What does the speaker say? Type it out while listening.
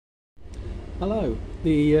Hello,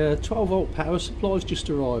 the 12 volt power supply's just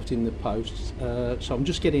arrived in the post, so I'm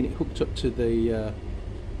just getting it hooked up to the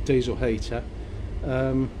diesel heater.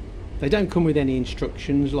 They don't come with any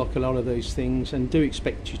instructions like a lot of these things, and do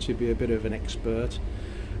expect you to be a bit of an expert,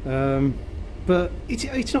 but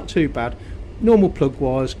it's not too bad. Normal plug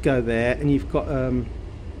wires go there, and you've got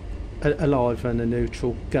a live and a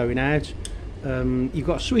neutral going out. You've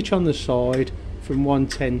got a switch on the side from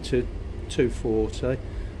 110 to 240.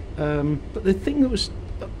 But the thing that was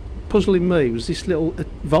puzzling me was this little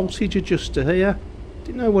voltage adjuster here.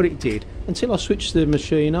 Didn't know what it did until I switched the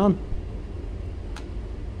machine on,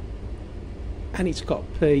 and it's got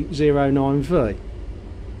P09V.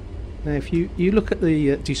 Now if you look at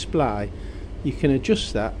the display, you can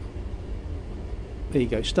adjust that. There you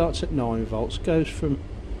go, starts at 9 volts, goes from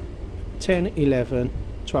 10, 11,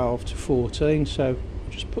 12 to 14, so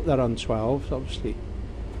I'll just put that on 12, obviously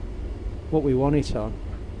what we want it on.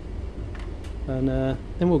 And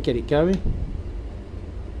then we'll get it going.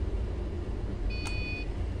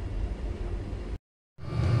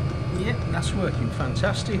 Yep, that's working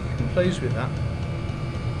fantastic. I'm pleased with that.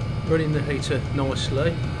 Running the heater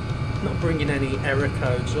nicely, not bringing any error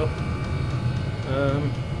codes up.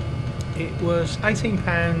 It was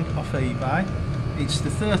 £18 off eBay. It's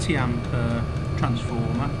the 30 amp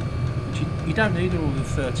transformer, which you don't need all the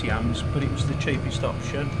 30 amps, but it was the cheapest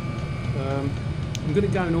option. I'm going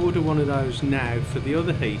to go and order one of those now for the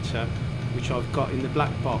other heater, which I've got in the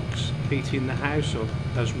black box, heating the house up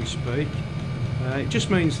as we speak. It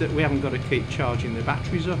just means that we haven't got to keep charging the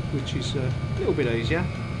batteries up, which is a little bit easier.